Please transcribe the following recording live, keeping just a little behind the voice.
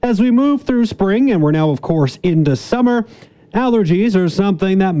As we move through spring, and we're now, of course, into summer, allergies are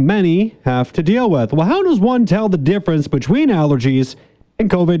something that many have to deal with. Well, how does one tell the difference between allergies and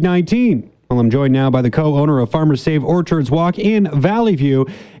COVID-19? Well, I'm joined now by the co-owner of Farmers Save Orchards Walk in Valley View,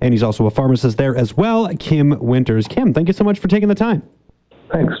 and he's also a pharmacist there as well, Kim Winters. Kim, thank you so much for taking the time.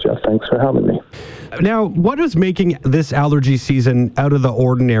 Thanks, Jeff. Thanks for having me. Now, what is making this allergy season out of the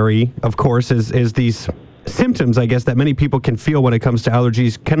ordinary, of course, is these symptoms, I guess, that many people can feel when it comes to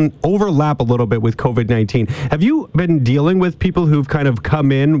allergies can overlap a little bit with COVID-19. Have you been dealing with people who've kind of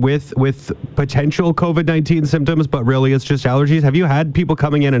come in with potential COVID-19 symptoms, but really it's just allergies? Have you had people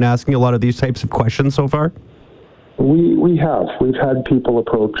coming in and asking a lot of these types of questions so far? We have. We've had people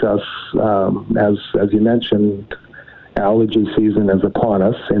approach us, as you mentioned. Allergy season is upon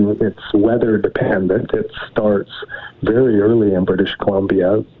us, and it's weather dependent. It starts very early in British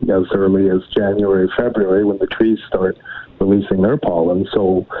Columbia, as early as January, February, when the trees start releasing their pollen.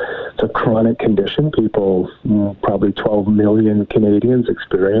 So it's a chronic condition. People, probably 12 million Canadians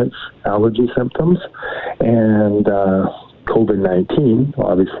experience allergy symptoms, and COVID-19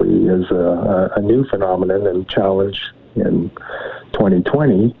 obviously is a new phenomenon and challenge in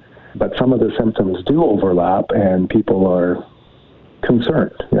 2020. But some of the symptoms do overlap, and people are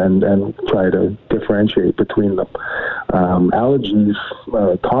concerned and try to differentiate between them. Allergies,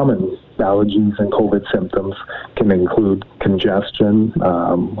 common allergies and COVID symptoms can include congestion,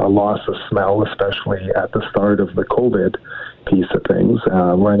 a loss of smell, especially at the start of the COVID piece of things,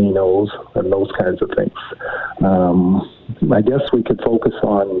 runny nose, and those kinds of things. I guess we could focus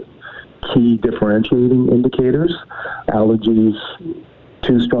on key differentiating indicators. Allergies,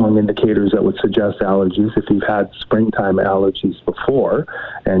 two strong indicators that would suggest allergies. If you've had springtime allergies before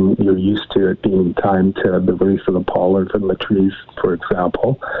and you're used to it being time to the release of the pollen from the trees, for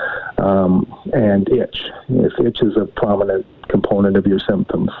example, and itch. If itch is a prominent component of your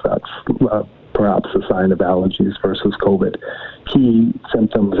symptoms, that's perhaps a sign of allergies versus COVID. Key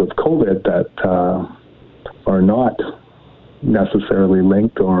symptoms of COVID that are not necessarily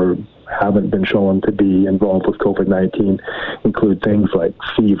linked or haven't been shown to be involved with COVID-19 include things like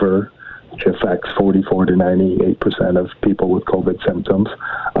fever, which affects 44 to 98% of people with COVID symptoms,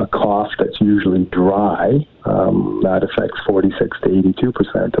 a cough that's usually dry, that affects 46 to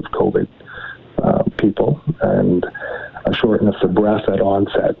 82% of COVID people, and a shortness of breath at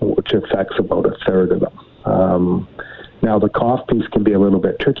onset, which affects about a third of them. Now, the cough piece can be a little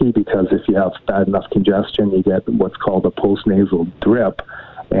bit tricky because if you have bad enough congestion, you get what's called a postnasal drip,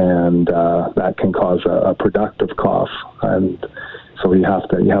 and that can cause a productive cough. And so you have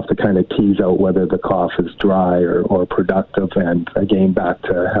to kind of tease out whether the cough is dry or productive. And again, back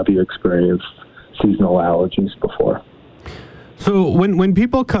to, have you experienced seasonal allergies before? So when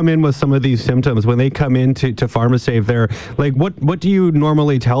people come in with some of these symptoms, when they come into PharmaSave there, like what do you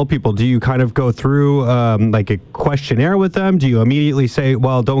normally tell people? Do you kind of go through like a questionnaire with them? Do you immediately say,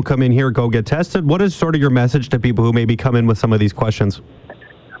 well, don't come in here, go get tested? What is sort of your message to people who maybe come in with some of these questions?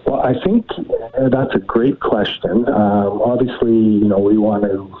 Well, I think that's a great question. Obviously, we want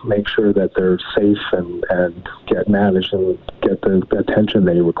to make sure that they're safe and get managed and get the attention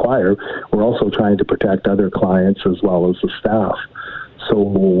they require. We're also trying to protect other clients as well as the staff.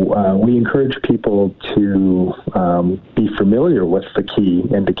 So we encourage people to be familiar with the key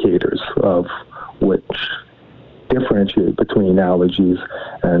indicators of which differentiate between allergies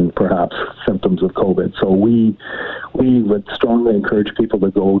and perhaps symptoms of COVID. So we would strongly encourage people to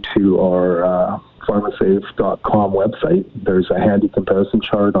go to our pharmasave.com website. There's a handy comparison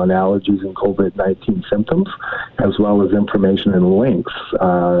chart on allergies and COVID-19 symptoms, as well as information and links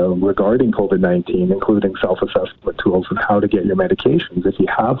regarding COVID-19, including self-assessment tools and how to get your medications if you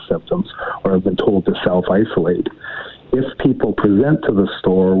have symptoms or have been told to self-isolate. If people present to the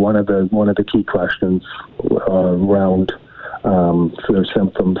store, one of the key questions around their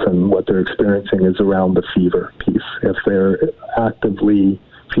symptoms and what they're experiencing is around the fever piece. If they're actively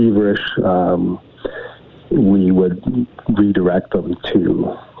feverish, we would redirect them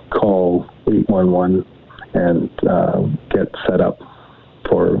to call 811 and get set up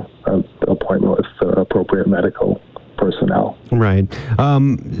for an appointment with the appropriate medical personnel. Right.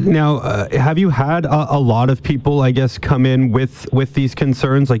 Now, have you had a lot of people, I guess, come in with these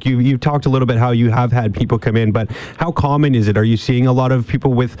concerns? Like you talked a little bit how you have had people come in, but how common is it? Are you seeing a lot of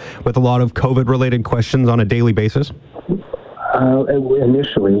people with a lot of COVID-related questions on a daily basis?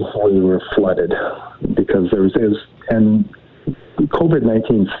 Initially, we were flooded because and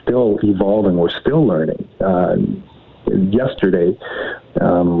COVID-19 is still evolving. We're still learning. Yesterday,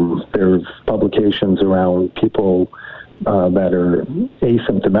 there's publications around people that are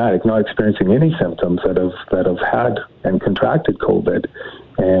asymptomatic, not experiencing any symptoms, that have had and contracted COVID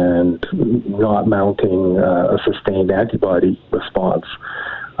and not mounting a sustained antibody response.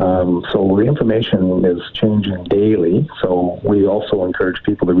 So the information is changing daily. So we also encourage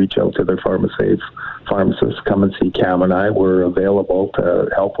people to reach out to their PharmaSave pharmacists. Come and see Cam and I. We're available to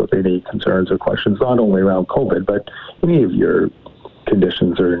help with any concerns or questions, not only around COVID, but any of your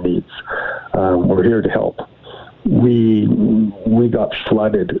conditions or needs. We're here to help. We got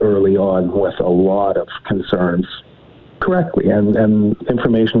flooded early on with a lot of concerns, correctly, and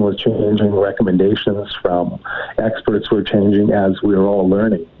information was changing, recommendations from experts were changing as we were all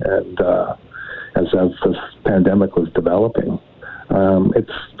learning, and as this pandemic was developing.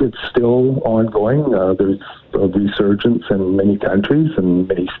 It's still ongoing. There's a resurgence in many countries and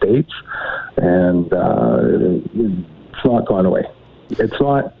many states, and it's not gone away. It's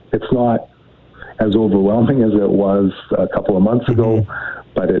not as overwhelming as it was a couple of months ago,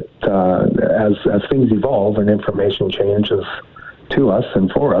 but as things evolve and information changes to us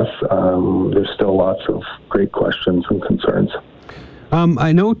and for us, there's still lots of great questions and concerns.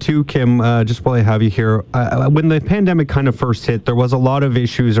 I know too, Kim, just while I have you here, when the pandemic kind of first hit, there was a lot of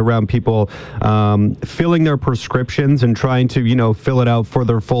issues around people filling their prescriptions and trying to, fill it out for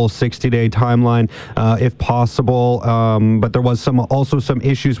their full 60-day timeline, if possible. But there was also some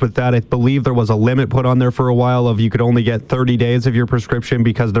issues with that. I believe there was a limit put on there for a while of you could only get 30 days of your prescription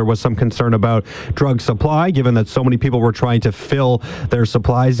because there was some concern about drug supply, given that so many people were trying to fill their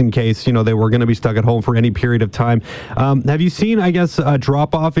supplies in case, they were going to be stuck at home for any period of time. Have you seen, I guess, a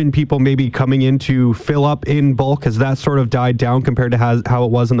drop-off in people maybe coming in to fill up in bulk? Has that sort of died down compared to how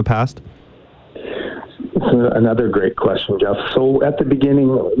it was in the past? It's another great question, Jeff. So at the beginning,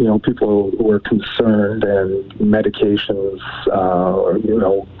 people were concerned, and medications,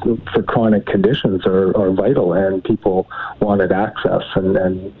 for chronic conditions are vital, and people wanted access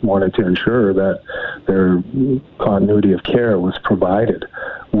and wanted to ensure that their continuity of care was provided.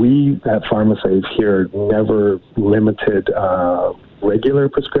 We at PharmaSave here never limited regular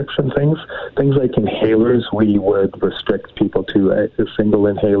prescription things like inhalers. We would restrict people to a single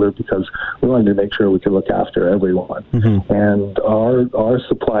inhaler because we wanted to make sure we could look after everyone. And our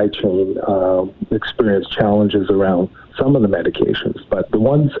supply chain experienced challenges around some of the medications, but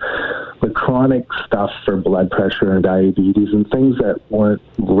the chronic stuff for blood pressure and diabetes and things that weren't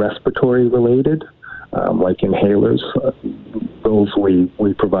respiratory related, like inhalers, those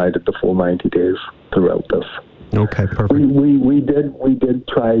we provided the full 90 days throughout this. Okay, perfect. We did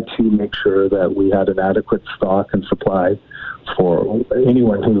try to make sure that we had an adequate stock and supply for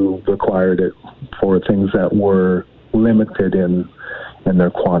anyone who required it for things that were limited in their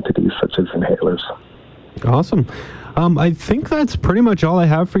quantities, such as inhalers. Awesome. I think that's pretty much all I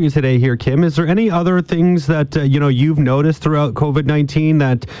have for you today here, Kim. Is there any other things that, you've noticed throughout COVID-19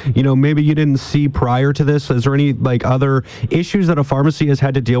 that, maybe you didn't see prior to this? Is there any, other issues that a pharmacy has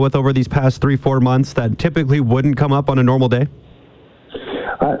had to deal with over these past 3-4 months that typically wouldn't come up on a normal day?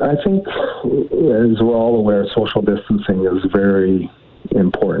 I think, as we're all aware, social distancing is very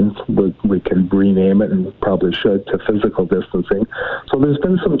important. We can rename it, and probably should, to physical distancing. So there's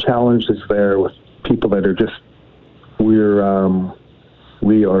been some challenges there with people that are just, we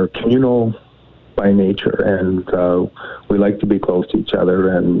are communal by nature, and we like to be close to each other,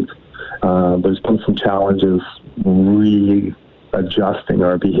 and there's been some challenges readjusting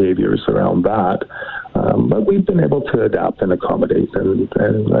our behaviors around that, but we've been able to adapt and accommodate, and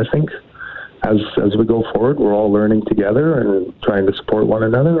I think as we go forward, we're all learning together and trying to support one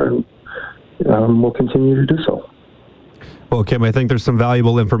another, and we'll continue to do so. Well, Kim, I think there's some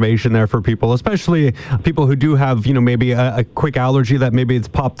valuable information there for people, especially people who do have, maybe a quick allergy that maybe it's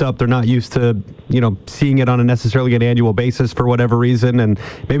popped up. They're not used to, seeing it on a necessarily an annual basis for whatever reason. And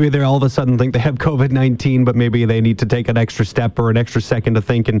maybe they all of a sudden think they have COVID-19, but maybe they need to take an extra step or an extra second to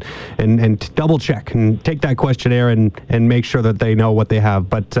think and double check and take that questionnaire and make sure that they know what they have.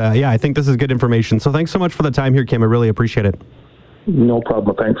 But I think this is good information. So thanks so much for the time here, Kim. I really appreciate it. No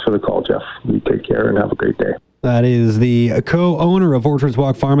problem. Thanks for the call, Jeff. You take care and have a great day. That is the co-owner of Orchards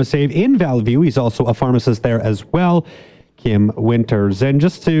Walk PharmaSave in Valley View. He's also a pharmacist there as well, Kim Winters. And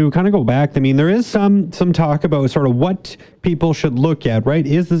just to kind of go back, there is some talk about sort of what people should look at, right?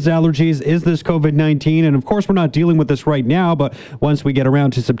 Is this allergies? Is this COVID-19? And of course, we're not dealing with this right now, but once we get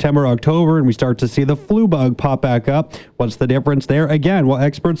around to September, October, and we start to see the flu bug pop back up, what's the difference there? Again, well,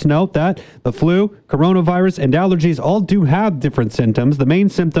 experts note that the flu, coronavirus, and allergies all do have different symptoms. The main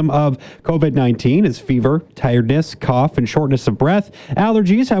symptom of COVID-19 is fever, tiredness, cough, and shortness of breath.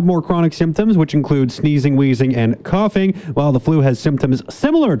 Allergies have more chronic symptoms, which include sneezing, wheezing, and coughing, Well, the flu has symptoms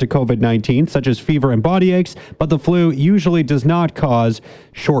similar to COVID-19, such as fever and body aches, but the flu usually does not cause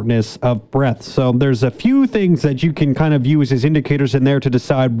shortness of breath. So there's a few things that you can kind of use as indicators in there to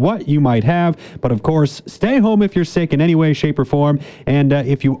decide what you might have. But of course, stay home if you're sick in any way, shape, or form. And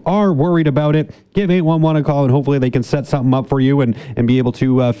if you are worried about it, give 811 a call, and hopefully they can set something up for you and be able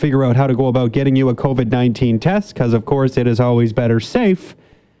to figure out how to go about getting you a COVID-19 test, because of course it is always better safe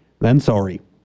than sorry.